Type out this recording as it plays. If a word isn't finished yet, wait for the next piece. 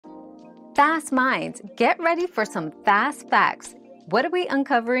Fast minds, get ready for some fast facts. What are we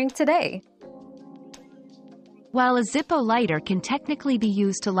uncovering today? While a Zippo lighter can technically be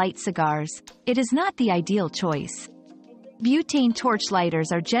used to light cigars, it is not the ideal choice. Butane torch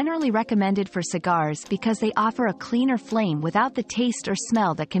lighters are generally recommended for cigars because they offer a cleaner flame without the taste or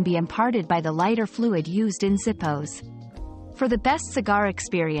smell that can be imparted by the lighter fluid used in Zippos. For the best cigar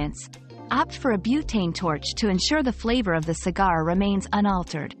experience, opt for a butane torch to ensure the flavor of the cigar remains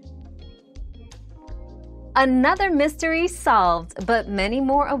unaltered. Another mystery solved, but many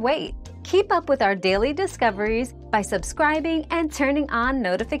more await. Keep up with our daily discoveries by subscribing and turning on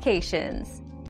notifications.